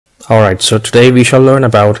Alright, so today we shall learn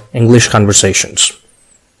about English conversations.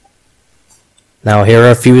 Now here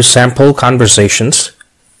are a few sample conversations.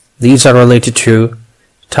 These are related to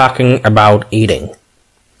talking about eating.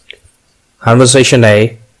 Conversation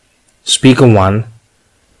A, Speaker 1,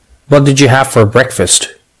 what did you have for breakfast?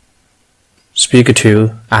 Speaker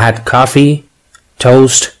 2, I had coffee,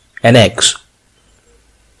 toast, and eggs.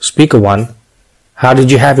 Speaker 1, how did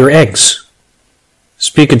you have your eggs?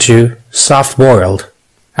 Speaker 2, soft-boiled,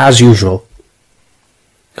 as usual.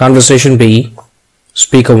 Conversation B,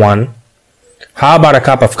 Speaker 1, how about a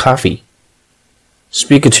cup of coffee?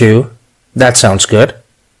 Speaker 2, that sounds good.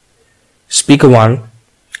 Speaker 1,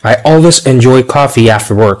 I always enjoy coffee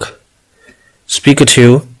after work. Speaker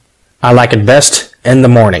 2, I like it best in the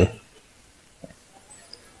morning.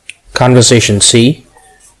 Conversation C,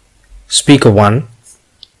 Speaker 1,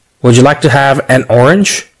 would you like to have an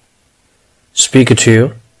orange? Speaker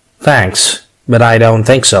 2, thanks, but I don't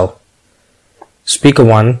think so. Speaker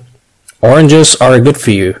 1, oranges are good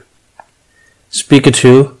for you. Speaker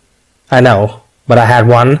 2, I know, but I had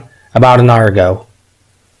one about an hour ago.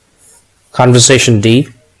 Conversation D,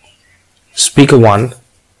 Speaker 1,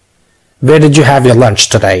 where did you have your lunch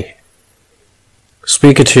today?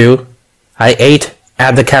 Speaker 2, I ate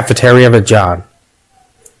at the cafeteria with John.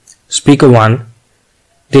 Speaker 1,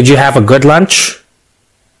 did you have a good lunch?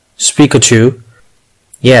 Speaker 2,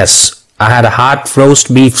 yes, I had a hot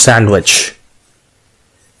roast beef sandwich.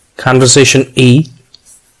 Conversation E,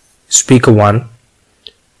 Speaker 1,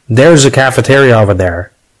 there's a cafeteria over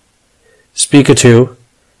there. Speaker 2,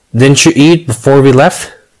 didn't you eat before we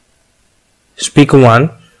left? Speaker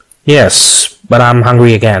 1, yes, but I'm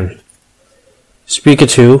hungry again. Speaker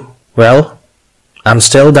 2, well, I'm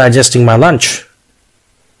still digesting my lunch.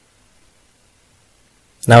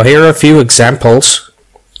 Now here are a few examples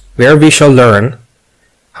where we shall learn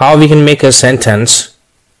how we can make a sentence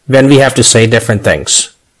when we have to say different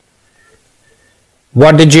things.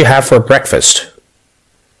 What did you have for breakfast?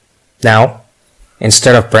 Now,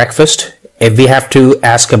 instead of breakfast, if we have to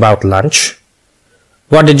ask about lunch,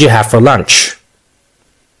 what did you have for lunch?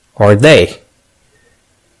 Or they.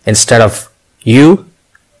 Instead of you,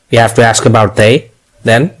 we have to ask about they.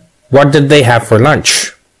 Then, what did they have for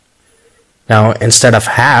lunch? Now, instead of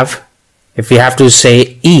have, if we have to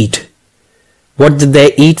say eat, what did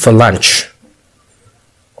they eat for lunch?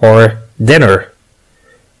 Or dinner,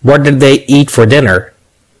 what did they eat for dinner?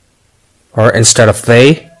 Or instead of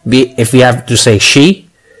they, if we have to say she,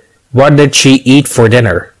 what did she eat for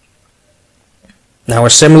dinner? Now a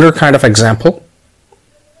similar kind of example.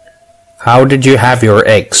 How did you have your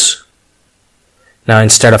eggs? Now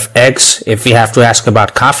instead of eggs, if we have to ask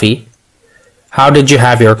about coffee, how did you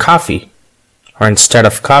have your coffee? Or instead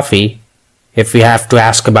of coffee, if we have to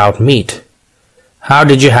ask about meat, how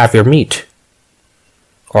did you have your meat?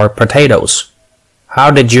 Or potatoes,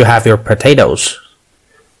 how did you have your potatoes?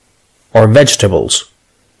 Or vegetables,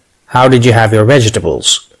 how did you have your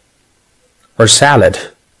vegetables? Or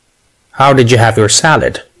salad, how did you have your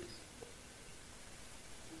salad?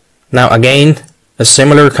 Now again, a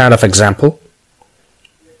similar kind of example.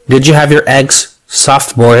 Did you have your eggs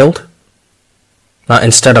soft-boiled? Now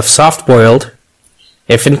instead of soft-boiled,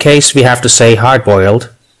 if in case we have to say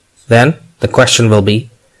hard-boiled, then the question will be,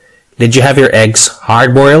 did you have your eggs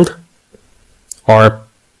hard-boiled? Or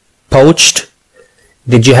poached?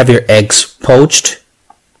 Did you have your eggs poached?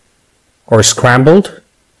 Or scrambled?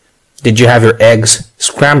 Did you have your eggs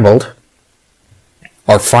scrambled?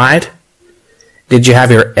 Or fried? Did you have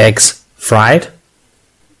your eggs fried?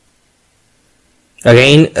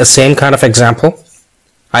 Again, the same kind of example.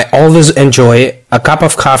 I always enjoy a cup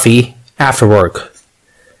of coffee after work.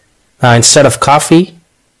 Now instead of coffee,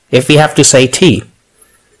 if we have to say tea,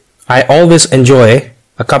 I always enjoy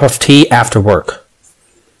a cup of tea after work.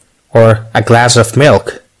 Or a glass of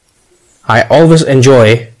milk. I always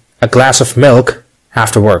enjoy a glass of milk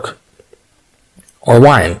after work. Or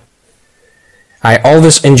wine. I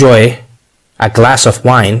always enjoy a glass of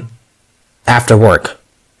wine after work.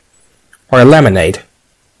 Or lemonade.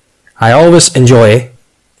 I always enjoy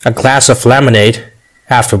a glass of lemonade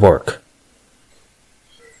after work.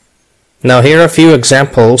 Now here are a few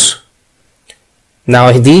examples.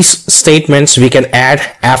 Now these statements we can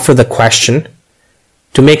add after the question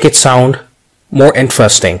to make it sound more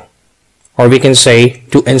interesting. Or we can say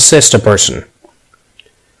to insist a person.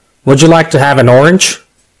 Would you like to have an orange?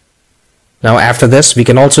 Now after this we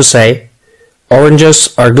can also say,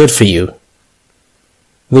 oranges are good for you.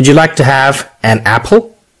 Would you like to have an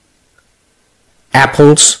apple?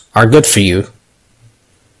 Apples are good for you.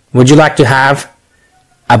 Would you like to have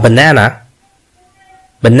a banana?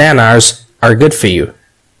 Bananas are good for you.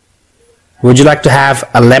 Would you like to have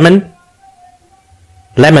a lemon?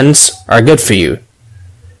 Lemons are good for you.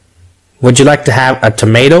 Would you like to have a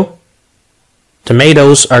tomato?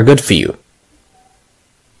 Tomatoes are good for you.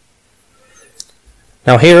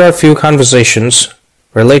 Now here are a few conversations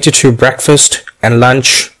related to breakfast and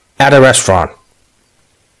lunch at a restaurant.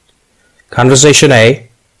 Conversation A.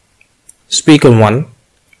 Speaker 1.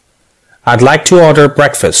 I'd like to order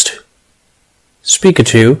breakfast. Speaker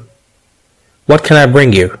 2. What can I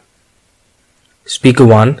bring you? Speaker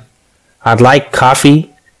 1. I'd like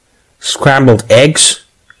coffee, scrambled eggs,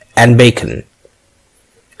 and bacon.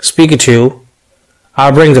 Speaker 2.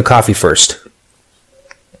 I'll bring the coffee first.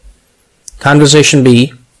 Conversation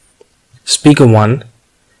B. Speaker 1.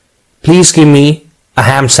 Please give me a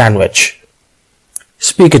ham sandwich.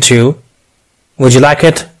 Speaker 2. Would you like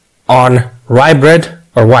it on rye bread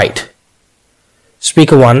or white?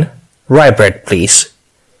 Speaker 1. Rye bread, please,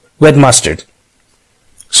 with mustard.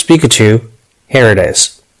 Speaker 2. Here it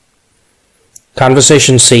is.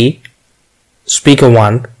 Conversation C. Speaker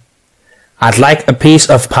 1. I'd like a piece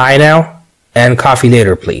of pie now and coffee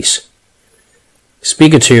later, please.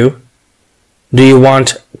 Speaker 2. Do you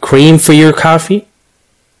want cream for your coffee?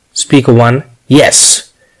 Speaker 1.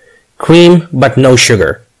 Yes. Cream but no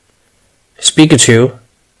sugar. Speaker 2.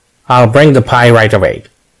 I'll bring the pie right away.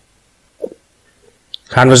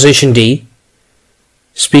 Conversation D.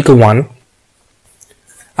 Speaker 1.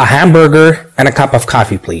 A hamburger and a cup of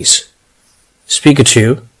coffee, please. Speaker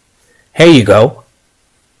 2. Here you go.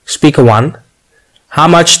 Speaker 1. How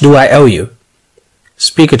much do I owe you?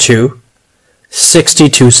 Speaker 2.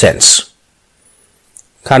 62 cents.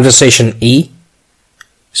 Conversation E.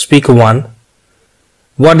 Speaker 1.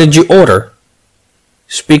 What did you order?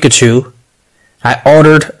 Speaker 2. I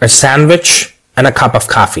ordered a sandwich and a cup of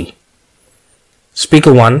coffee.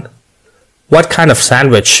 Speaker 1. What kind of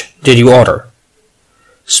sandwich did you order?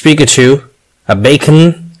 Speaker 2. A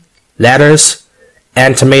bacon, lettuce,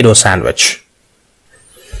 and tomato sandwich.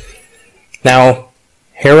 Now,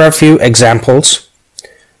 here are a few examples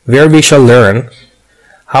where we shall learn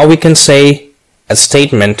how we can say a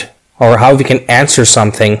statement or how we can answer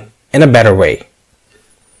something in a better way.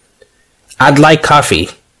 I'd like coffee.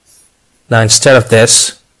 Now instead of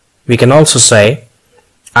this, we can also say,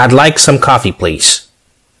 I'd like some coffee, please.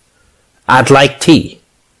 I'd like tea.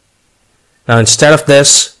 Now instead of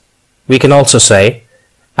this, we can also say,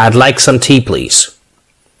 I'd like some tea, please.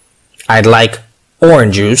 I'd like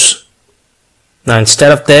orange juice. Now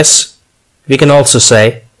instead of this, we can also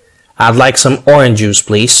say, I'd like some orange juice,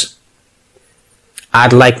 please.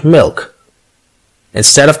 I'd like milk.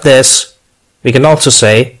 Instead of this, we can also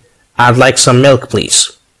say, I'd like some milk,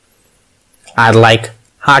 please. I'd like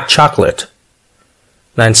hot chocolate.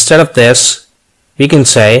 Now instead of this, we can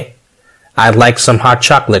say, I'd like some hot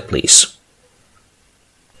chocolate, please.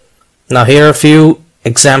 Now here are a few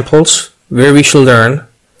examples where we shall learn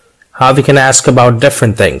how we can ask about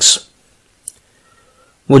different things.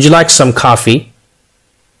 Would you like some coffee?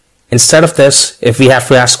 Instead of this, if we have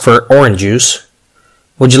to ask for orange juice,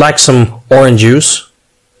 would you like some orange juice?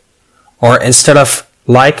 Or instead of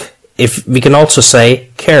like, if we can also say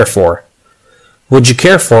care for. Would you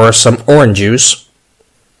care for some orange juice?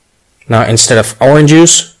 Now instead of orange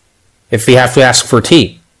juice, if we have to ask for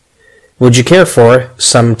tea, would you care for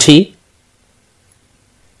some tea?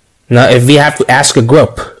 Now if we have to ask a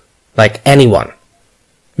group, like anyone,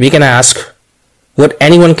 we can ask, would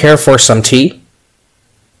anyone care for some tea?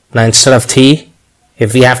 Now instead of tea,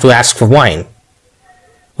 if we have to ask for wine,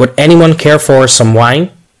 would anyone care for some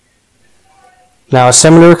wine? Now a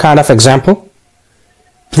similar kind of example,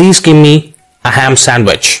 please give me a ham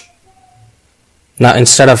sandwich. Now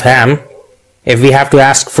instead of ham, if we have to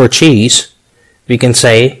ask for cheese, we can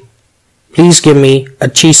say, please give me a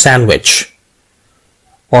cheese sandwich.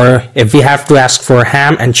 Or if we have to ask for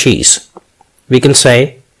ham and cheese, we can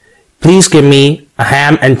say, please give me a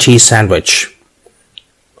ham and cheese sandwich.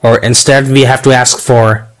 Or instead we have to ask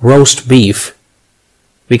for roast beef,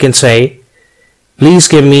 we can say, please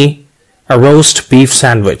give me a roast beef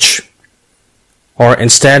sandwich. Or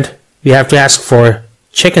instead we have to ask for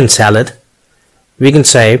chicken salad, we can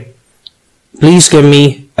say, please give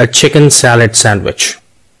me a chicken salad sandwich.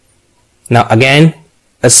 Now again,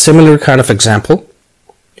 a similar kind of example.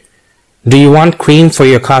 Do you want cream for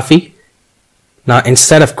your coffee? Now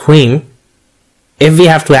instead of cream, if we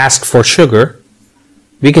have to ask for sugar,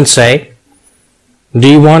 we can say, do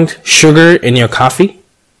you want sugar in your coffee?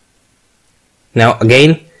 Now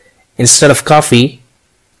again, instead of coffee,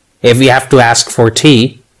 if we have to ask for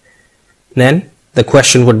tea, then the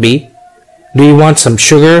question would be, do you want some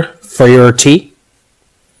sugar for your tea?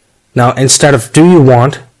 Now instead of do you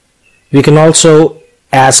want, we can also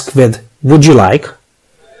ask with would you like?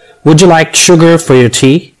 Would you like sugar for your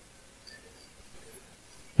tea?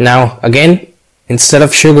 Now again, instead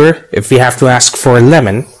of sugar, if we have to ask for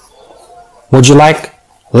lemon, would you like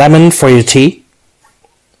lemon for your tea?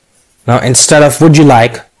 Now instead of would you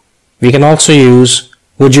like, we can also use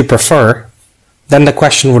would you prefer. Then the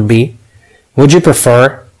question would be, would you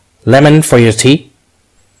prefer lemon for your tea?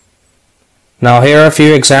 Now here are a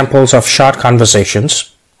few examples of short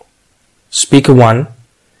conversations. Speaker 1,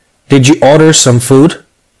 did you order some food?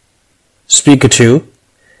 Speaker 2,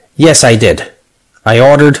 yes I did. I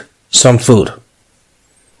ordered some food.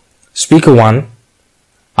 Speaker 1,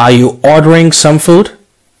 are you ordering some food?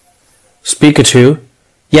 Speaker 2,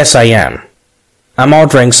 yes I am. I'm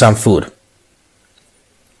ordering some food.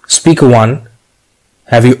 Speaker 1,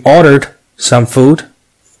 have you ordered some food?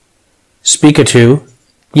 Speaker 2,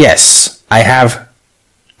 yes, I have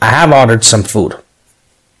ordered some food.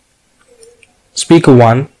 Speaker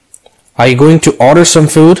 1, are you going to order some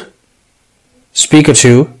food? Speaker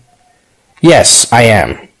 2, yes, I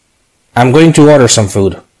am. I'm going to order some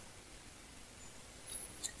food.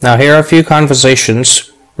 Now here are a few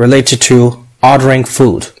conversations related to ordering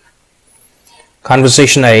food.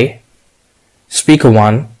 Conversation A, Speaker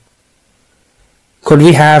 1, could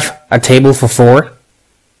we have a table for 4?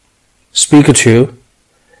 Speaker 2,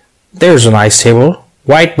 there's a nice table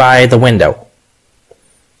right by the window.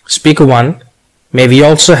 Speaker 1, may we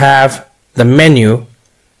also have the menu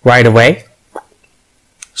right away?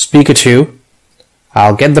 Speaker 2,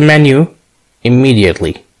 I'll get the menu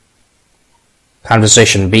immediately.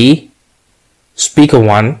 Conversation B, Speaker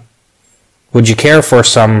 1, would you care for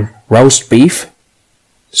some roast beef?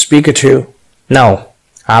 Speaker 2, no,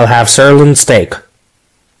 I'll have sirloin steak.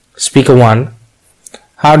 Speaker 1,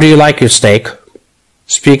 how do you like your steak?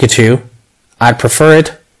 Speaker 2, I'd prefer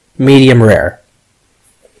it medium rare.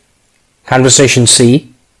 Conversation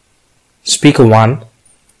C, Speaker 1,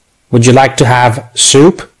 would you like to have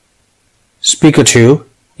soup? Speaker 2,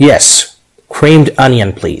 yes, creamed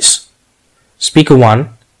onion please. Speaker 1,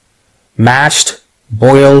 mashed,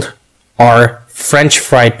 boiled, or French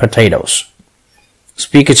fried potatoes.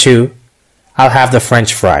 Speaker 2, I'll have the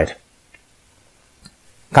French fried.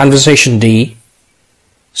 Conversation D,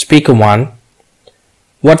 Speaker 1,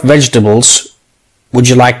 what vegetables would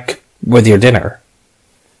you like with your dinner?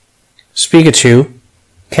 Speaker 2,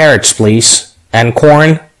 carrots please, and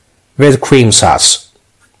corn with cream sauce.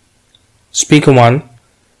 Speaker 1,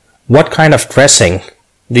 what kind of dressing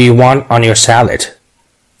do you want on your salad?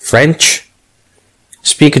 French?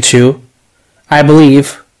 Speaker 2, I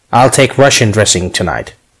believe I'll take Russian dressing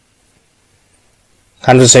tonight.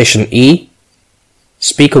 Conversation E,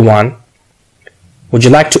 Speaker 1, would you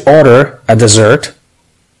like to order a dessert?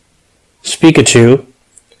 Speaker 2,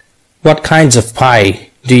 what kinds of pie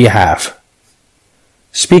do you have?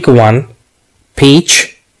 Speaker 1,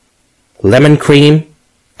 peach, lemon cream,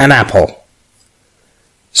 and apple.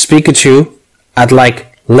 Speaker 2, I'd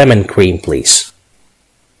like lemon cream please.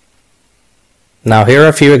 Now here are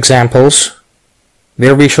a few examples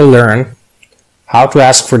where we shall learn how to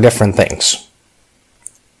ask for different things.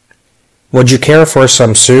 Would you care for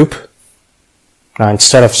some soup? Now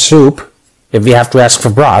instead of soup, if we have to ask for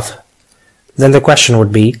broth, then the question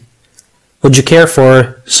would be, would you care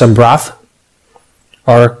for some broth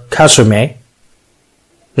or consommé?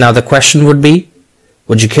 Now the question would be,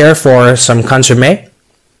 would you care for some consommé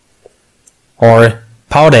or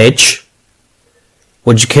pottage?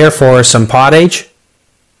 Would you care for some pottage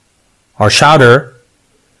or chowder?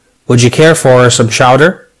 Would you care for some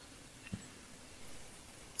chowder?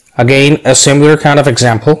 Again, a similar kind of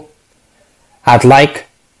example. I'd like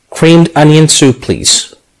creamed onion soup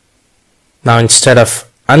please. Now instead of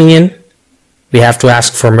onion, we have to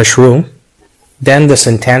ask for mushroom. Then the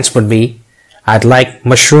sentence would be, I'd like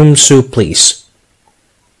mushroom soup please.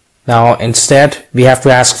 Now instead, we have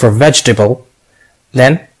to ask for vegetable.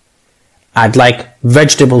 Then, I'd like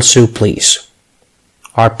vegetable soup please.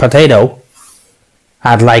 Or potato,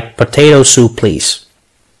 I'd like potato soup please.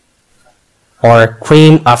 Or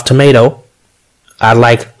cream of tomato, I'd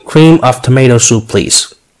like cream of tomato soup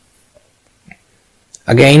please.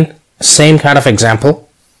 Again, same kind of example.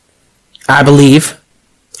 I believe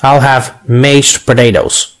I'll have mashed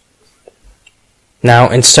potatoes. Now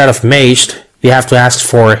instead of mashed, we have to ask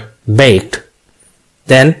for baked.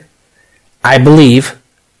 Then, I believe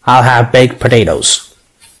I'll have baked potatoes.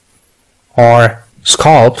 Or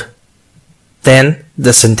scalloped. Then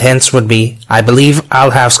the sentence would be, I believe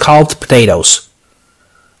I'll have scalloped potatoes.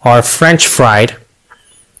 Or French fried.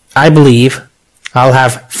 I believe I'll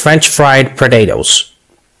have French fried potatoes.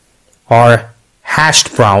 Or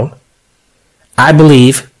hashed brown. I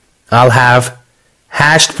believe I'll have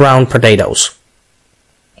hashed brown potatoes.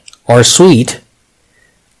 Or sweet,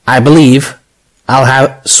 I believe I'll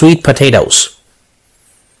have sweet potatoes.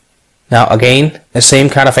 Now again, the same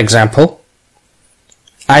kind of example.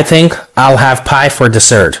 I think I'll have pie for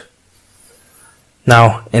dessert.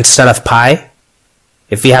 Now, instead of pie,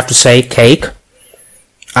 if we have to say cake,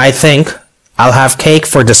 I think I'll have cake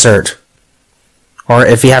for dessert. Or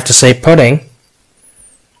if we have to say pudding,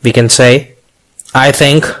 we can say, I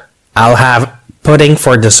think I'll have pudding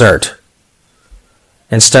for dessert.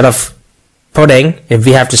 Instead of pudding, if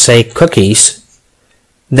we have to say cookies,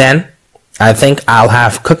 then I think I'll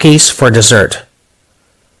have cookies for dessert.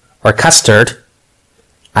 Or custard,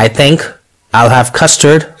 I think I'll have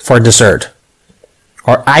custard for dessert.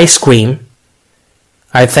 Or ice cream,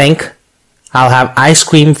 I think I'll have ice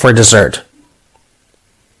cream for dessert.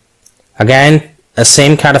 Again, the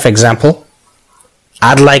same kind of example.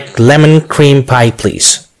 I'd like lemon cream pie,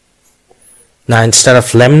 please. Now instead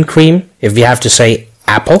of lemon cream, if we have to say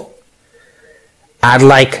apple, I'd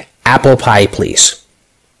like apple pie, please.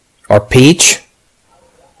 Or peach,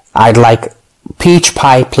 I'd like peach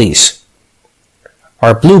pie, please.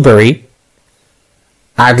 Or blueberry,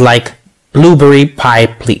 I'd like blueberry pie,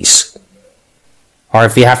 please. Or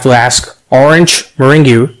if you have to ask orange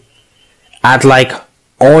meringue, I'd like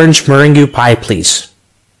orange meringue pie, please.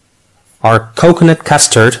 Or coconut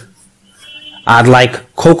custard, I'd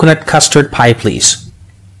like coconut custard pie, please.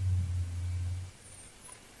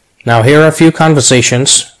 Now here are a few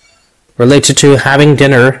conversations related to having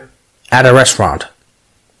dinner at a restaurant.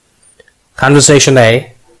 Conversation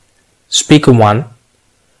A. Speaker 1.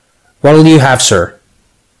 What will you have, sir?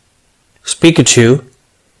 Speaker 2.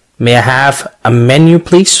 May I have a menu,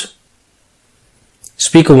 please?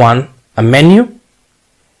 Speaker 1. A menu?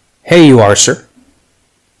 Here you are, sir.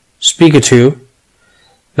 Speaker 2.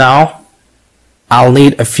 Now, I'll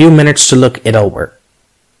need a few minutes to look it over.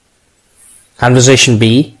 Conversation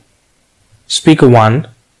B. Speaker 1.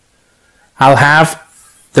 I'll have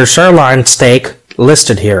the sirloin steak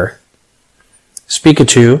listed here. Speaker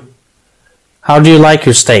 2. How do you like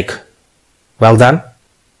your steak? Well done?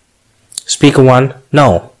 Speaker 1.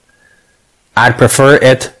 No. I'd prefer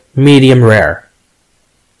it medium rare.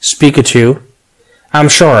 Speaker 2. I'm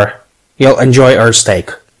sure you'll enjoy our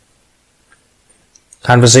steak.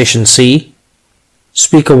 Conversation C.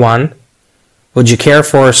 Speaker 1. Would you care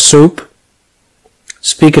for soup?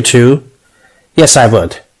 Speaker 2. Yes, I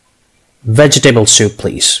would. Vegetable soup,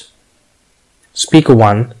 please. Speaker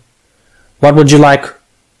 1. What would you like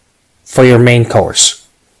for your main course?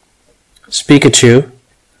 Speaker 2.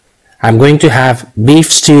 I'm going to have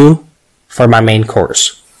beef stew for my main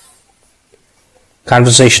course.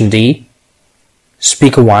 Conversation D.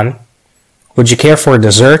 Speaker 1. Would you care for a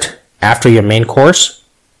dessert after your main course?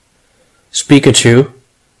 Speaker 2.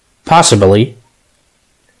 Possibly.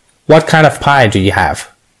 What kind of pie do you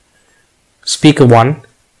have? Speaker 1.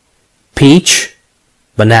 Peach,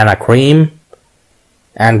 banana cream,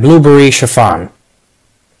 and blueberry chiffon.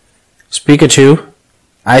 Speaker 2.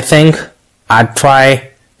 I think I'd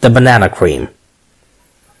try the banana cream.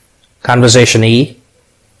 Conversation E.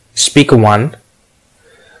 Speaker 1.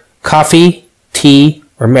 Coffee, tea,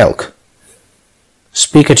 or milk?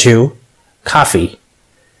 Speaker 2. Coffee.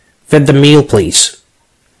 With the meal, please.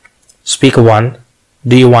 Speaker 1.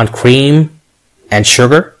 Do you want cream and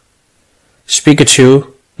sugar? Speaker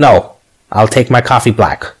 2. No, I'll take my coffee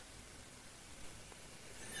black.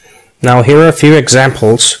 Now here are a few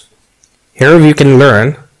examples. Here you can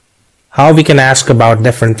learn how we can ask about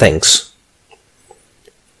different things.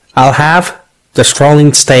 I'll have the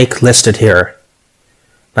sirloin steak listed here.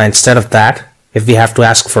 Now instead of that, if we have to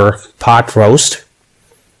ask for pot roast,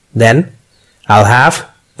 then I'll have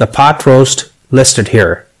the pot roast listed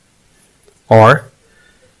here. Or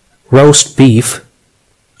roast beef,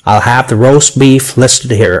 I'll have the roast beef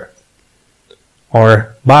listed here.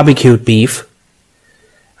 Or barbecued beef,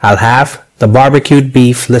 I'll have the barbecued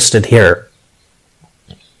beef listed here.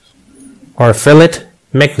 Or fillet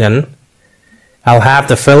mignon, I'll have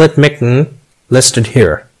the fillet mignon listed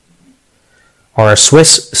here. Or a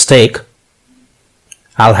Swiss steak,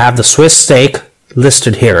 I'll have the Swiss steak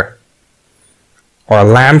listed here. Or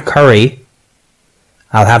lamb curry,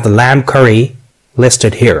 I'll have the lamb curry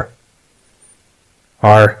listed here.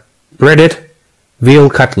 Or breaded veal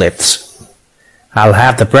cutlets, I'll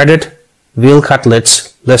have the breaded veal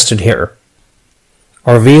cutlets listed here.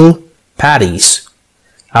 Or veal patties,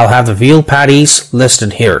 I'll have the veal patties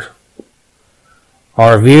listed here.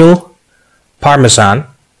 Or veal parmesan,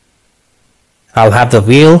 I'll have the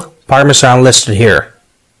veal parmesan listed here.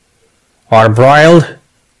 Or broiled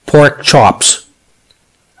pork chops,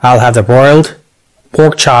 I'll have the broiled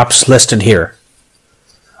pork chops listed here.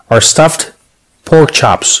 or stuffed pork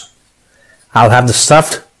chops. I'll have the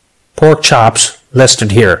stuffed pork chops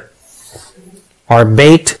listed here. Or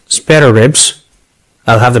baked spare ribs.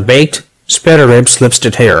 I'll have the baked spare ribs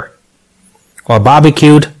listed here. Or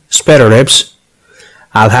barbecued spare ribs.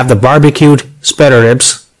 I'll have the barbecued spare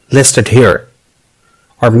ribs listed here.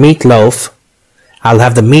 Or meatloaf. I'll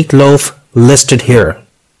have the meatloaf listed here.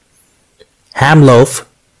 Ham loaf.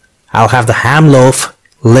 I'll have the ham loaf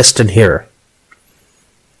listed here.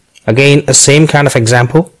 Again, the same kind of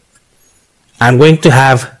example. I'm going to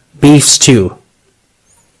have beef stew.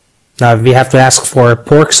 Now we have to ask for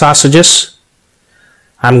pork sausages.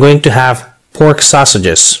 I'm going to have pork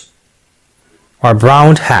sausages. Or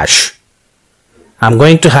browned hash. I'm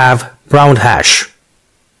going to have browned hash.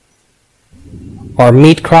 Or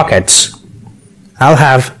meat croquettes. I'll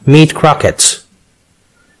have meat croquettes.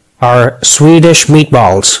 Or Swedish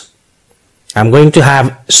meatballs. I'm going to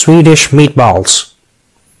have Swedish meatballs.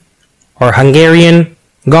 Or Hungarian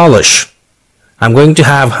goulash. I'm going to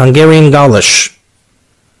have Hungarian goulash.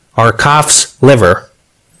 Or calf's liver.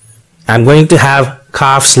 I'm going to have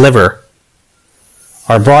calf's liver.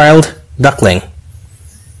 Or broiled duckling.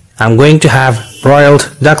 I'm going to have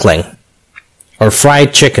broiled duckling. Or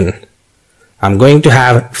fried chicken. I'm going to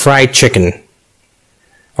have fried chicken.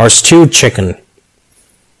 Or stewed chicken.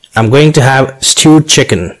 I'm going to have stewed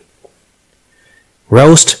chicken.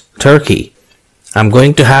 Roast turkey. I'm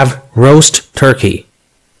going to have roast turkey.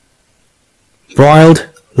 Broiled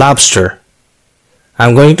lobster.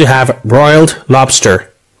 I'm going to have broiled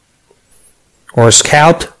lobster. Or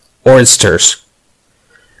scalloped oysters.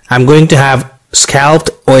 I'm going to have scalloped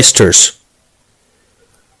oysters.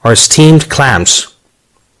 Or steamed clams.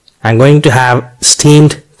 I'm going to have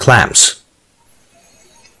steamed clams.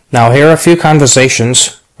 Now here are a few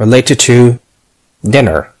conversations related to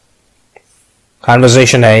dinner.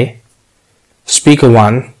 Conversation A. Speaker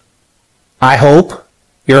 1. I hope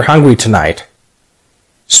you're hungry tonight.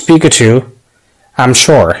 Speaker 2. I'm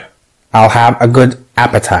sure I'll have a good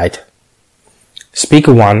appetite.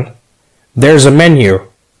 Speaker 1. There's a menu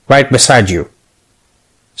right beside you.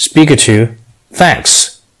 Speaker 2.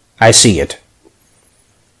 Thanks, I see it.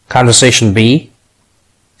 Conversation B.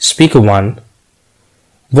 Speaker 1.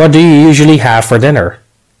 What do you usually have for dinner?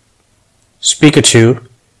 Speaker 2.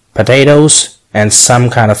 Potatoes and some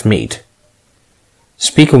kind of meat.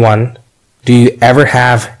 Speaker 1. Do you ever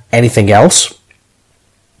have anything else?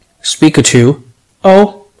 Speaker 2.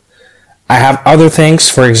 Oh, I have other things,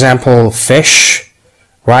 for example, fish,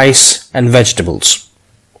 rice, and vegetables.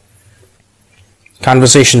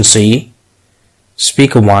 Conversation C.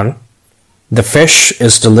 Speaker 1. The fish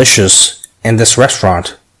is delicious in this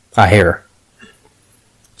restaurant, I hear.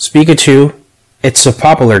 Speaker 2. It's a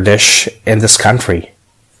popular dish in this country.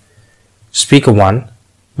 Speaker 1.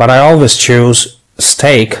 But I always choose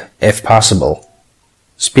steak if possible.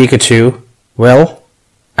 Speaker 2. Well,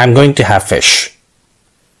 I'm going to have fish.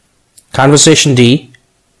 Conversation D.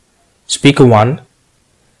 Speaker 1.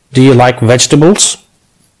 Do you like vegetables?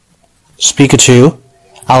 Speaker 2.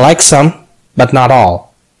 I like some, but not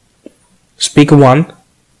all. Speaker 1.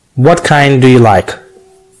 What kind do you like?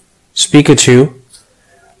 Speaker 2.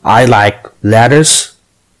 I like lettuce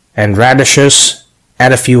and radishes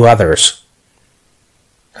and a few others.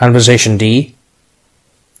 Conversation D.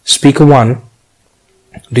 Speaker 1.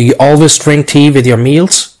 Do you always drink tea with your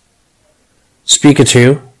meals? Speaker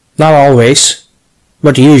 2. Not always,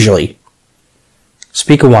 but usually.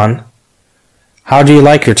 Speaker 1. How do you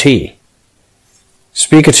like your tea?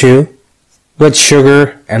 Speaker 2. With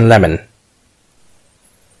sugar and lemon.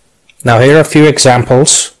 Now here are a few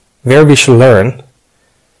examples where we shall learn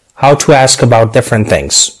how to ask about different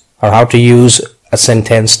things, or how to use a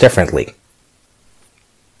sentence differently.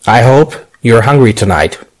 I hope you're hungry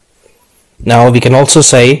tonight. Now we can also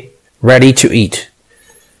say ready to eat.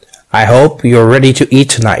 I hope you're ready to eat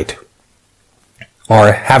tonight.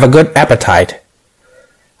 Or have a good appetite.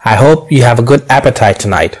 I hope you have a good appetite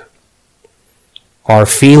tonight. Or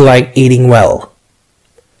feel like eating well.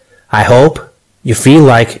 I hope you feel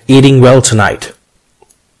like eating well tonight.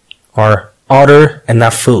 Or order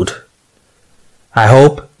enough food. I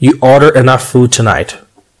hope you order enough food tonight.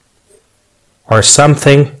 Or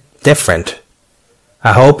something different.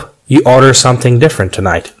 I hope you order something different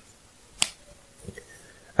tonight.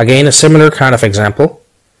 Again, a similar kind of example.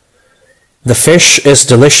 The fish is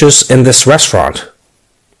delicious in this restaurant.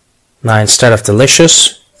 Now instead of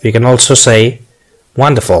delicious, we can also say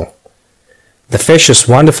wonderful. The fish is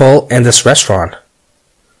wonderful in this restaurant.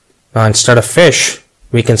 Now instead of fish,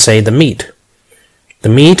 we can say the meat. The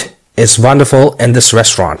meat is wonderful in this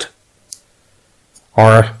restaurant.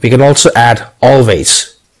 Or we can also add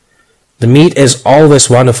always. The meat is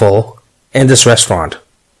always wonderful in this restaurant.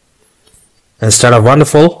 Instead of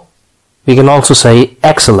wonderful, we can also say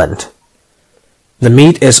excellent. The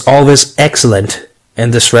meat is always excellent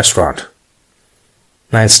in this restaurant.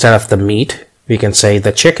 Now instead of the meat, we can say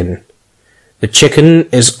the chicken. The chicken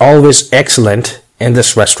is always excellent in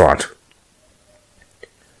this restaurant.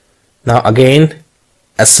 Now again,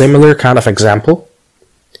 a similar kind of example.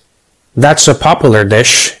 That's a popular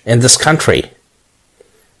dish in this country.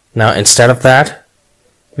 Now instead of that,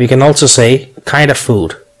 we can also say kind of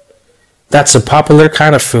food. That's a popular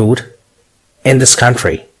kind of food in this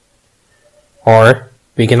country. Or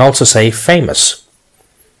we can also say famous.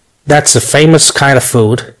 That's a famous kind of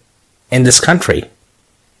food in this country.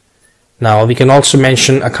 Now we can also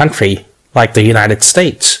mention a country like the United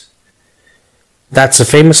States. That's a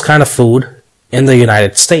famous kind of food in the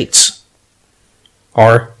United States.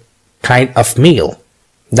 Or kind of meal.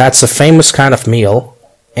 That's a famous kind of meal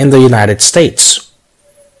in the United States.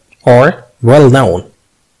 Or well known.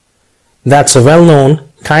 That's a well known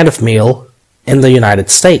kind of meal in the United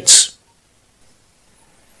States.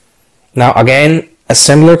 Now again, a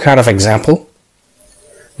similar kind of example.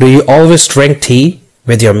 Do you always drink tea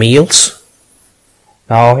with your meals?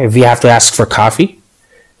 Now if we have to ask for coffee,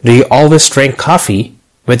 do you always drink coffee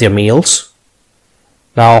with your meals?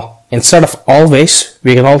 Now instead of always,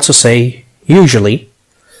 we can also say usually.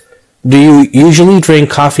 Do you usually drink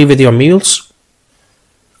coffee with your meals?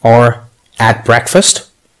 Or at breakfast?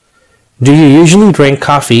 Do you usually drink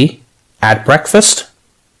coffee at breakfast?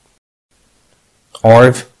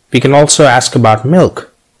 Or we can also ask about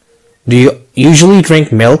milk. Do you usually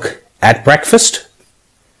drink milk at breakfast?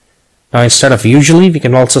 Now instead of usually, we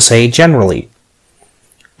can also say generally.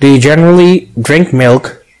 Do you generally drink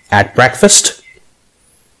milk at breakfast?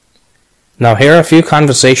 Now here are a few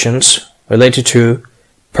conversations related to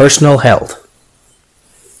personal health.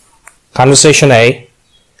 Conversation A.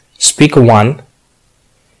 Speaker 1.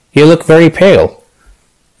 You look very pale.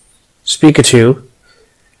 Speaker 2.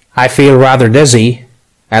 I feel rather dizzy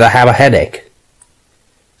and I have a headache.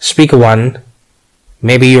 Speaker 1.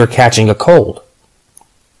 Maybe you're catching a cold.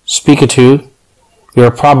 Speaker 2.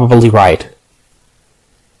 You're probably right.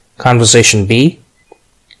 Conversation B.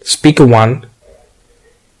 Speaker 1.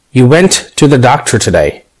 You went to the doctor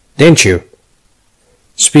today, didn't you?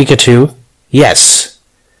 Speaker 2. Yes.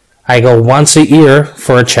 I go once a year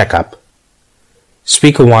for a checkup.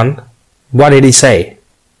 Speaker 1. What did he say?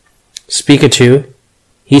 Speaker 2.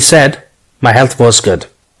 He said my health was good.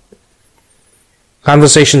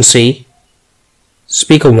 Conversation C.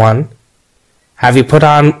 Speaker 1. Have you put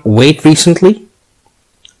on weight recently?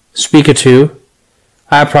 Speaker 2.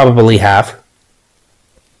 I probably have.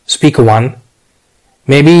 Speaker 1.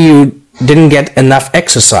 Maybe you didn't get enough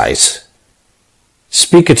exercise.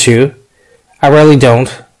 Speaker 2. I really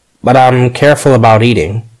don't, but I'm careful about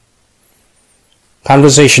eating.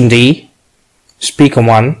 Conversation D. Speaker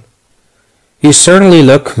 1. You certainly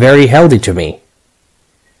look very healthy to me.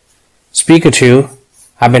 Speaker 2.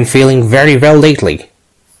 I've been feeling very well lately.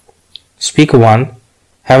 Speaker 1.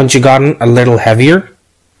 Haven't you gotten a little heavier?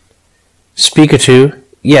 Speaker 2.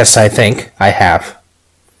 Yes, I think I have.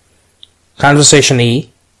 Conversation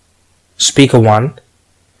E. Speaker 1.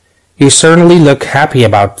 You certainly look happy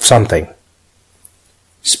about something.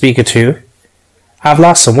 Speaker 2. I've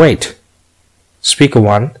lost some weight. Speaker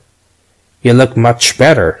 1. You look much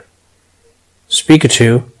better. Speaker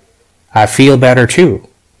 2. I feel better too.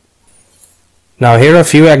 Now here are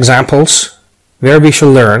a few examples where we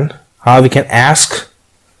shall learn how we can ask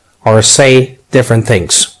or say different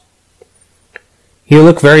things. You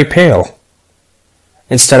look very pale.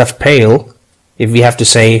 Instead of pale, if we have to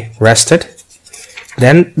say rested,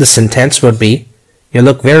 then the sentence would be you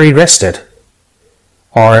look very rested.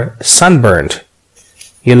 Or sunburned.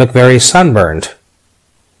 You look very sunburned.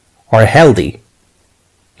 Or healthy.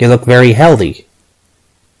 You look very healthy.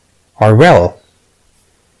 Or well.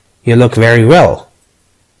 You look very well.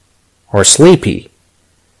 Or sleepy.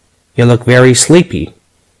 You look very sleepy.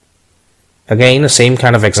 Again, the same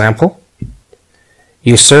kind of example.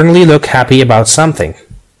 You certainly look happy about something.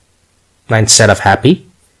 Now instead of happy,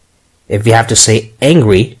 if we have to say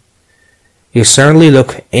angry, you certainly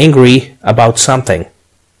look angry about something.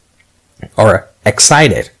 Or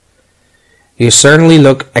excited. You certainly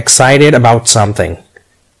look excited about something.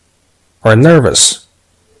 Or nervous.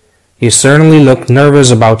 You certainly look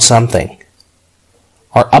nervous about something.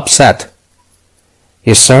 Or upset.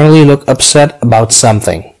 You certainly look upset about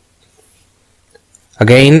something.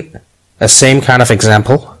 Again, a same kind of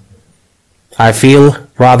example. I feel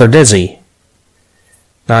rather dizzy.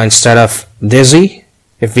 Now instead of dizzy,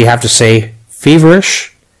 if we have to say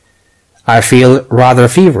feverish, I feel rather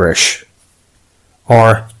feverish.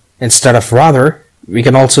 Or instead of rather, we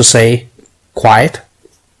can also say quite.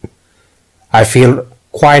 I feel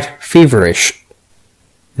quite feverish.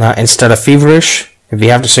 Now instead of feverish, if we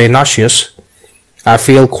have to say nauseous, I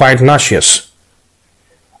feel quite nauseous.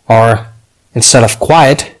 Or instead of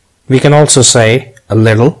quiet, we can also say a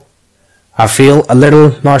little. I feel a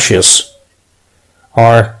little nauseous.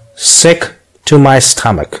 Or sick to my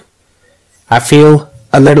stomach. I feel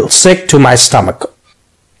a little sick to my stomach.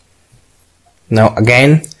 Now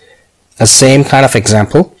again, the same kind of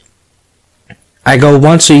example. I go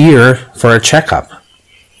once a year for a checkup.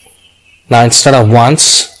 Now instead of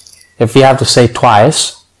once, if we have to say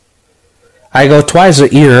twice, I go twice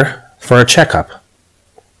a year for a checkup.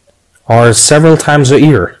 Or several times a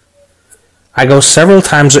year. I go several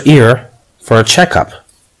times a year for a checkup.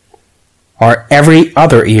 Or every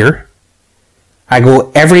other year. I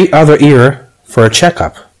go every other year for a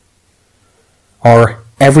checkup. Or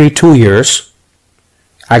every 2 years.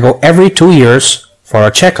 I go every 2 years for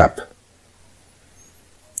a checkup.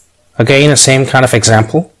 Again, the same kind of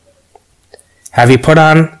example. Have you put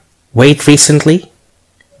on weight recently?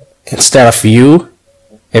 Instead of you,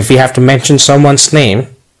 if we have to mention someone's name,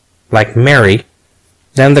 like Mary,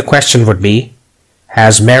 then the question would be,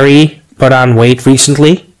 has Mary put on weight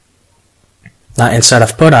recently? Now instead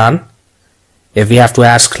of put on, if we have to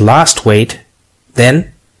ask lost weight,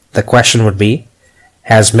 then the question would be,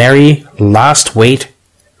 has Mary lost weight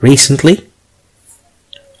recently?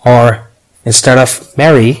 Or instead of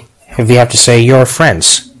Mary, if we have to say your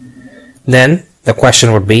friends, then the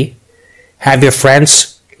question would be, have your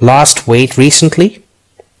friends lost weight recently?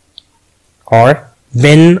 Or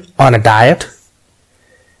been on a diet?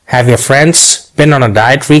 Have your friends been on a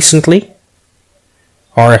diet recently?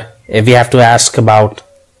 Or if you have to ask about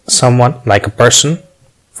someone, like a person,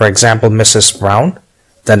 for example Mrs. Brown,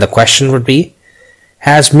 then the question would be,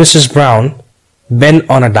 has Mrs. Brown been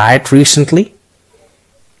on a diet recently?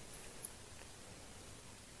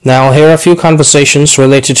 Now here are a few conversations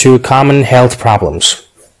related to common health problems.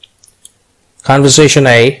 Conversation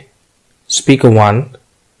A, Speaker 1,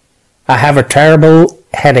 I have a terrible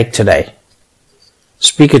headache today.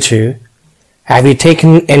 Speaker 2, have you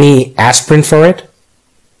taken any aspirin for it?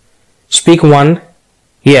 Speaker 1,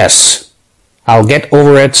 yes, I'll get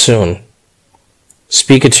over it soon.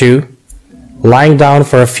 Speaker 2, lying down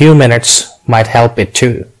for a few minutes might help it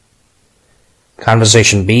too.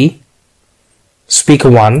 Conversation B,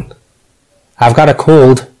 Speaker 1, I've got a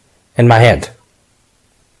cold in my head.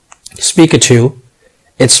 Speaker 2,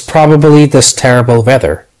 it's probably this terrible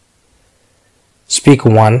weather. Speaker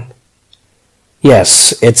 1,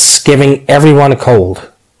 yes, it's giving everyone a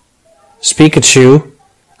cold. Speaker 2,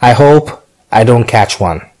 I hope I don't catch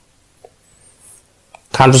one.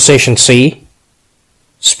 Conversation C,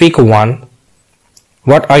 Speaker 1,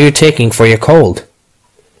 what are you taking for your cold?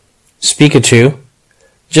 Speaker 2,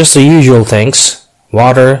 just the usual things,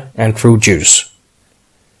 water and fruit juice.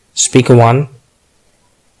 Speaker 1,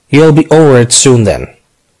 you'll be over it soon then.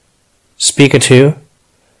 Speaker 2,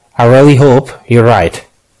 I really hope you're right.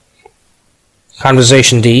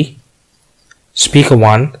 Conversation D, Speaker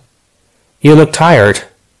 1, you look tired.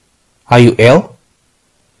 Are you ill?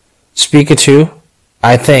 Speaker 2,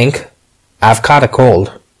 I think I've caught a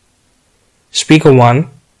cold. Speaker 1,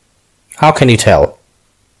 how can you tell?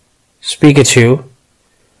 Speaker 2,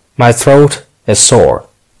 my throat is sore.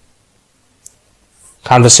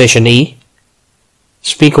 Conversation E,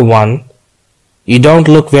 Speaker 1, you don't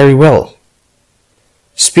look very well.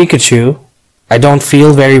 Speaker 2, I don't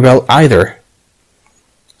feel very well either.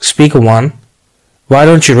 Speaker 1, why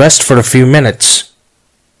don't you rest for a few minutes?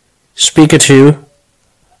 Speaker 2,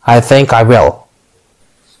 I think I will.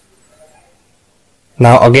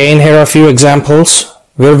 Now again, here are a few examples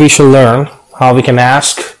where we shall learn how we can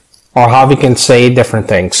ask or how we can say different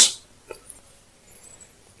things.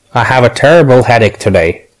 I have a terrible headache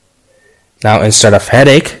today. Now instead of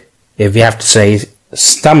headache, if we have to say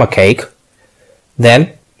stomachache,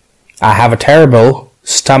 then I have a terrible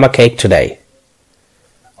stomachache today.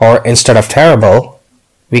 Or instead of terrible,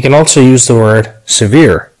 we can also use the word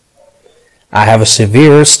severe. I have a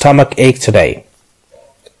severe stomach ache today.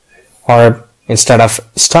 Or instead of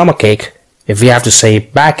stomachache, if we have to say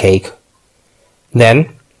backache,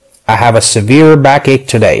 then I have a severe backache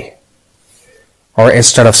today. Or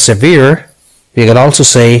instead of severe, we can also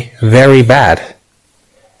say very bad.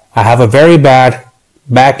 I have a very bad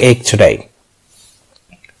backache today.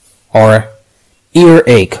 Or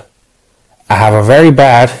earache. I have a very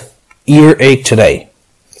bad earache today.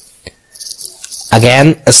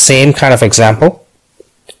 Again, a same kind of example.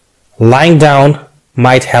 Lying down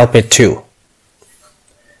might help it too.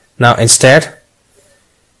 Now instead,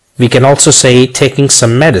 We can also say taking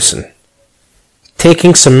some medicine.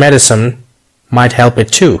 Taking some medicine might help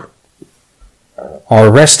it too.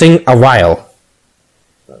 Or resting a while.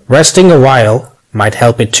 Resting a while might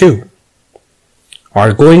help it too.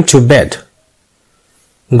 Or going to bed.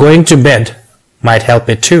 Going to bed might help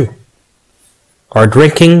it too. Or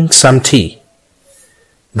drinking some tea.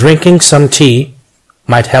 Drinking some tea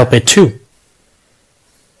might help it too.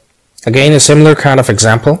 Again, a similar kind of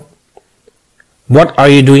example. What are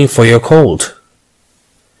you doing for your cold?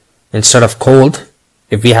 Instead of cold,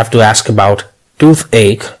 if we have to ask about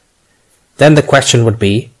toothache, then the question would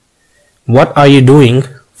be, what are you doing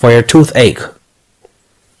for your toothache?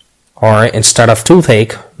 Or instead of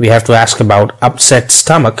toothache, we have to ask about upset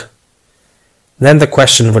stomach, then the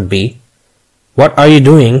question would be, what are you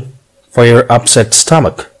doing for your upset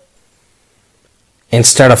stomach?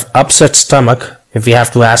 Instead of upset stomach, if we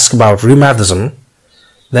have to ask about rheumatism,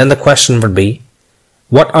 then the question would be,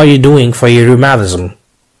 what are you doing for your rheumatism?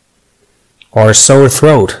 Or sore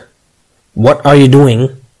throat, what are you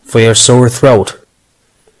doing for your sore throat?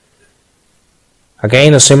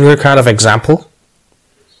 Again, a similar kind of example.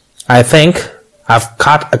 I think I've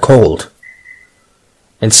caught a cold.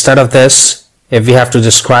 Instead of this, if we have to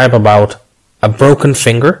describe about a broken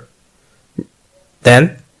finger,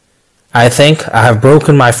 then I think I have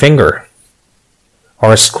broken my finger.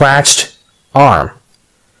 Or a scratched arm.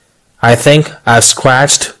 I think I've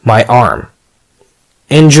scratched my arm.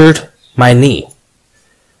 Injured my knee.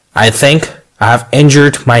 I think I have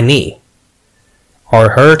injured my knee.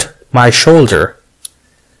 Or hurt my shoulder.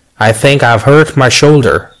 I think I've hurt my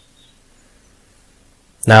shoulder.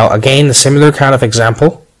 Now again, a similar kind of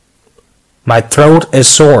example. My throat is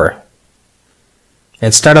sore.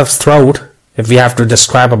 Instead of throat, if we have to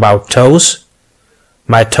describe about toes,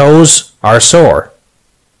 my toes are sore.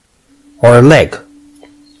 Or leg.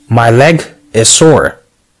 My leg is sore.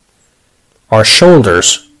 Or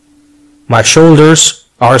shoulders. My shoulders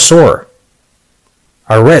are sore.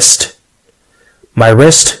 Or wrist. My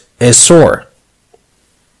wrist is sore.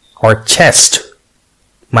 Or chest.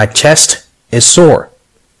 My chest is sore.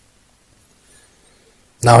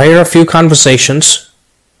 Now here are a few conversations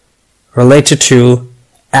related to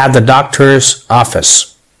at the doctor's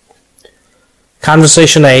office.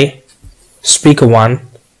 Conversation A, speaker 1.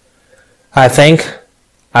 I think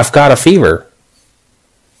I've got a fever.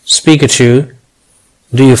 Speaker 2.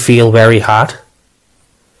 Do you feel very hot?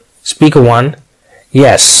 Speaker 1.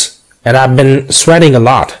 Yes, and I've been sweating a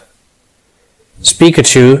lot. Speaker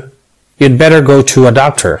 2. You'd better go to a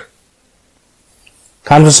doctor.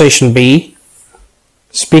 Conversation B.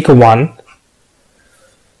 Speaker 1.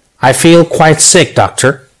 I feel quite sick,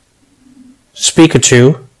 doctor. Speaker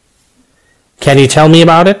 2. Can you tell me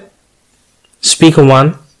about it? Speaker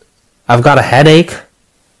 1. I've got a headache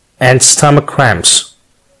and stomach cramps.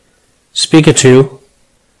 Speaker 2.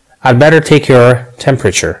 I'd better take your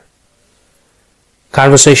temperature.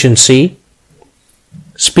 Conversation C.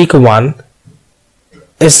 Speaker 1.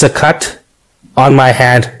 Is the cut on my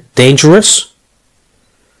hand dangerous?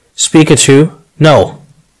 Speaker 2. No,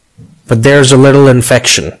 but there's a little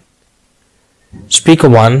infection. Speaker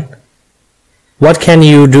 1. What can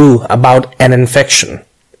you do about an infection?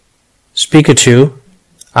 Speaker 2.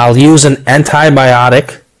 I'll use an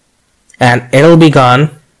antibiotic and it'll be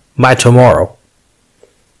gone by tomorrow.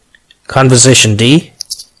 Conversation D.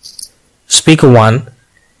 Speaker 1.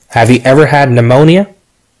 Have you ever had pneumonia?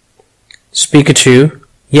 Speaker 2.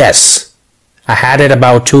 Yes, I had it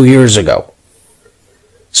about 2 years ago.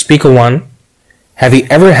 Speaker 1. Have you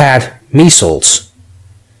ever had measles?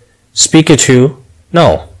 Speaker 2.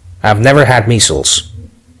 No, I've never had measles.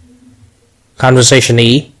 Conversation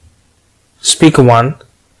E. Speaker 1.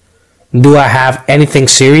 Do I have anything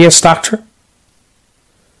serious, doctor?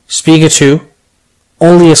 Speaker 2.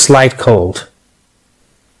 Only a slight cold.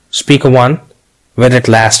 Speaker 1. Will it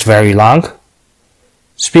last very long?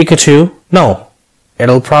 Speaker 2. No,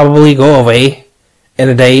 it'll probably go away in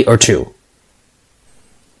a day or two.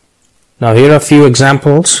 Now here are a few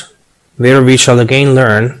examples where we shall again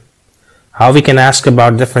learn how we can ask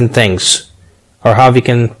about different things, or how we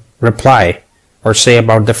can reply or say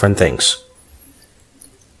about different things.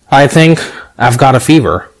 I think I've got a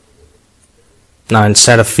fever. Now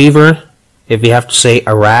instead of fever, if we have to say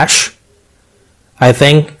a rash, I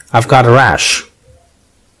think I've got a rash.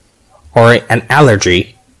 Or an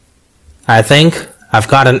allergy. I think I've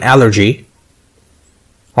got an allergy.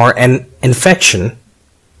 Or an infection.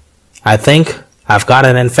 I think I've got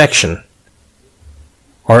an infection.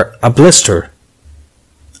 Or a blister.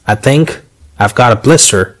 I think I've got a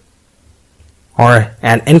blister. Or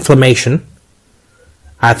an inflammation.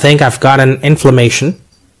 I think I've got an inflammation.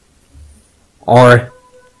 Or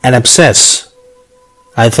An abscess.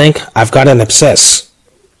 I think I've got an abscess.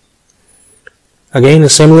 Again, a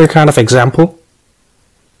similar kind of example.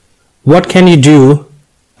 What can you do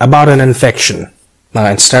about an infection? Now,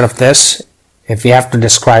 instead of this, if you have to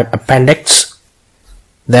describe appendix,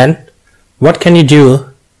 then what can you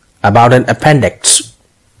do about an appendix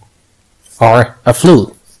or a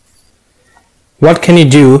flu? What can you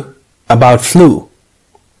do about flu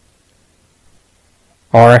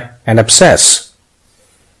or an abscess?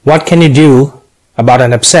 What can you do about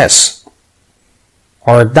an abscess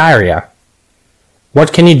or diarrhea?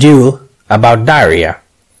 What can you do about diarrhea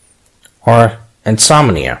or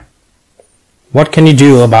insomnia? What can you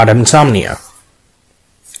do about insomnia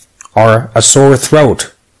or a sore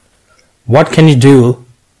throat? What can you do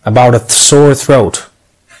about a sore throat?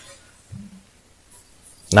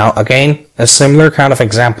 Now again, a similar kind of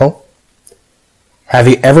example. Have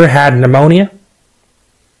you ever had pneumonia?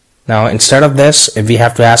 Now instead of this, if we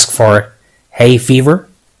have to ask for hay fever,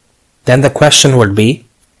 then the question would be,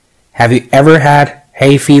 have you ever had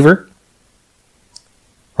hay fever?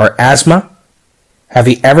 Or asthma? Have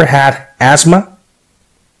you ever had asthma?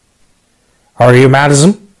 Or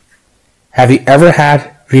rheumatism? Have you ever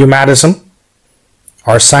had rheumatism?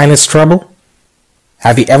 Or sinus trouble?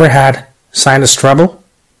 Have you ever had sinus trouble?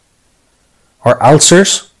 Or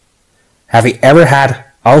ulcers? Have you ever had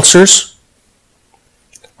ulcers?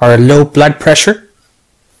 Or low blood pressure?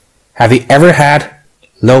 Have you ever had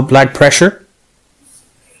low blood pressure?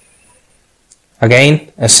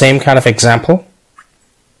 Again, a same kind of example.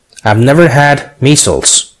 I've never had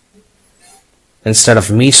measles. Instead of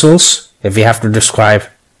measles, if you have to describe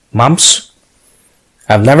mumps,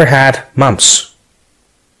 I've never had mumps.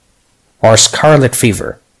 Or scarlet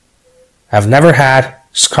fever. I've never had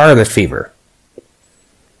scarlet fever.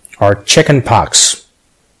 Or chicken pox.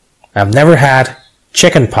 I've never had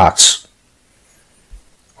chicken pox.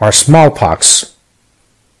 Or smallpox.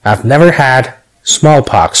 I've never had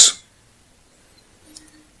smallpox.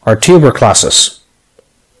 Or tuberculosis.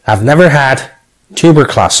 I've never had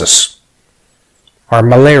tuberculosis. Or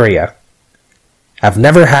malaria. I've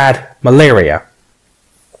never had malaria.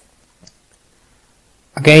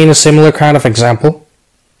 Again, a similar kind of example.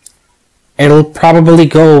 It'll probably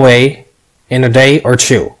go away in a day or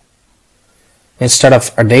two. Instead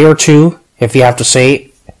of a day or two, if you have to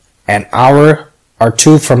say an hour or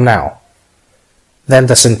two from now, then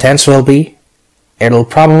the sentence will be, it'll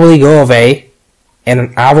probably go away in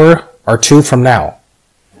an hour or two from now.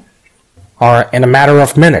 Or in a matter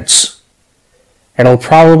of minutes. It'll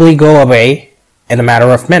probably go away in a matter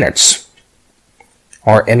of minutes.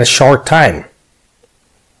 Or in a short time.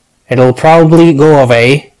 It'll probably go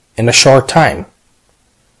away in a short time.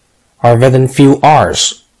 Or within few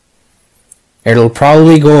hours. It'll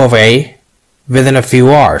probably go away within a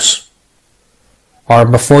few hours. Or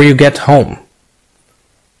before you get home.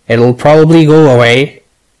 It'll probably go away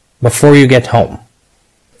before you get home.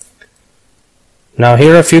 Now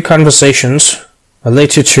here are a few conversations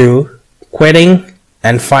related to quitting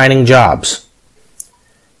and finding jobs.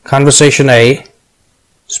 Conversation A,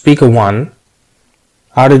 Speaker 1,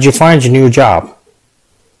 how did you find your new job?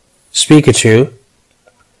 Speaker 2,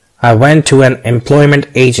 I went to an employment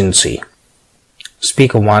agency.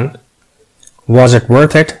 Speaker 1, was it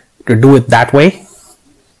worth it to do it that way?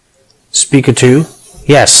 Speaker 2,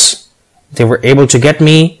 yes, they were able to get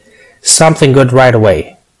me something good right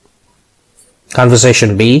away.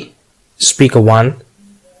 Conversation B, Speaker 1,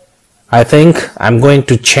 I think I'm going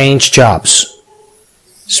to change jobs.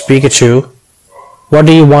 Speaker 2, what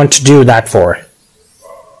do you want to do that for?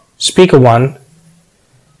 Speaker 1,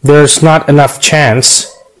 there's not enough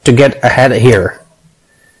chance to get ahead here.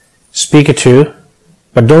 Speaker 2,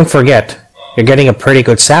 but don't forget, you're getting a pretty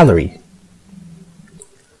good salary.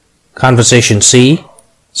 Conversation C,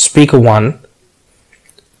 Speaker 1,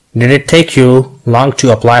 did it take you long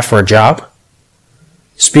to apply for a job?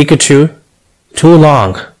 Speaker 2, too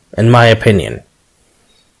long, in my opinion.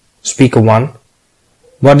 Speaker 1,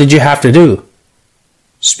 what did you have to do?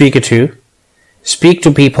 Speaker 2, speak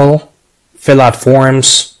to people, fill out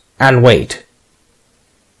forms, and wait.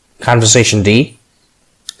 Conversation D,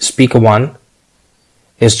 Speaker 1,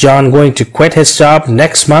 is John going to quit his job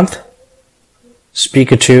next month?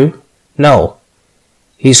 Speaker 2, no,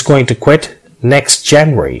 he's going to quit next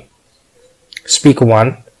January. Speaker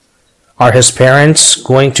 1, are his parents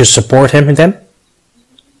going to support him then?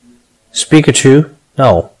 Speaker 2,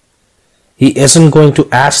 no, he isn't going to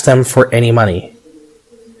ask them for any money.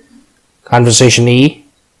 Conversation E,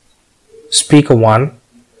 Speaker 1,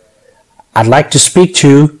 I'd like to speak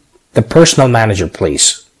to the personal manager,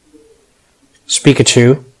 please. Speaker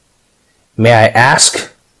 2, may I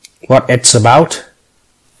ask what it's about?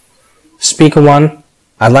 Speaker 1,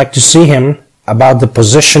 I'd like to see him about the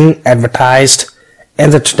position advertised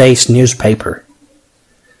in the today's newspaper.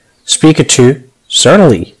 Speaker 2,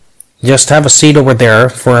 certainly. Just have a seat over there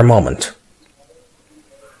for a moment.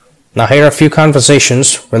 Now here are a few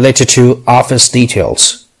conversations related to office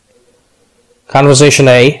details. Conversation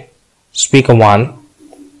A, Speaker 1,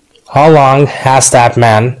 how long has that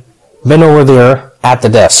man been over there at the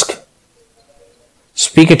desk?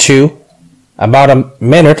 Speaker 2, about a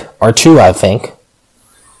minute or two, I think.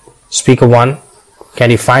 Speaker 1,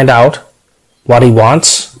 can you find out what he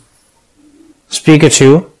wants? Speaker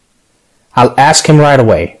 2, I'll ask him right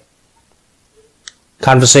away.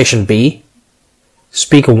 Conversation B,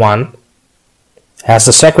 Speaker 1, has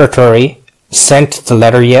the secretary sent the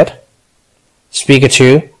letter yet? Speaker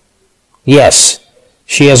 2, yes,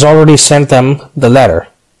 she has already sent them the letter.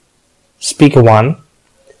 Speaker 1,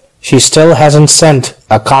 she still hasn't sent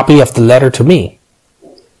a copy of the letter to me.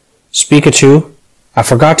 Speaker 2, I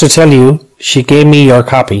forgot to tell you she gave me your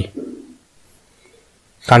copy.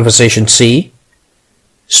 Conversation C,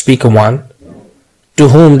 Speaker 1, to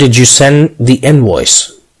whom did you send the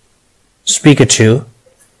invoice? Speaker 2,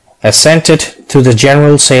 I sent it to the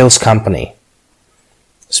General Sales Company.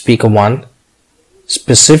 Speaker 1,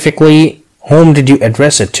 specifically, whom did you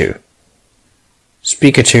address it to?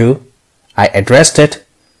 Speaker 2, I addressed it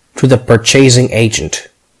to the purchasing agent.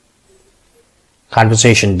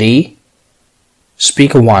 Conversation D,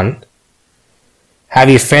 Speaker 1, have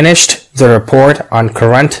you finished the report on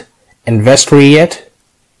current inventory yet?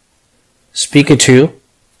 Speaker 2,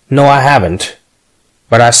 no, I haven't,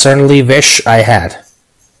 but I certainly wish I had.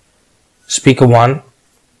 Speaker 1,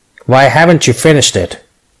 why haven't you finished it?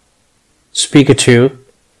 Speaker 2,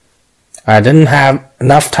 I didn't have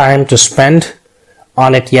enough time to spend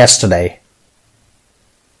on it yesterday.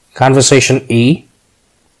 Conversation E,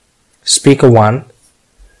 Speaker 1,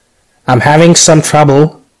 I'm having some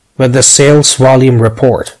trouble with the sales volume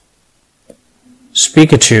report.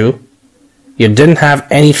 Speaker 2, you didn't have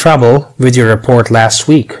any trouble with your report last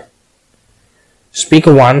week.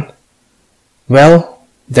 Speaker 1, well,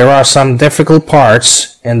 there are some difficult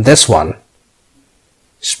parts in this one.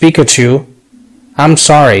 Speaker 2, I'm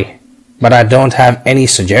sorry, but I don't have any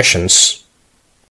suggestions.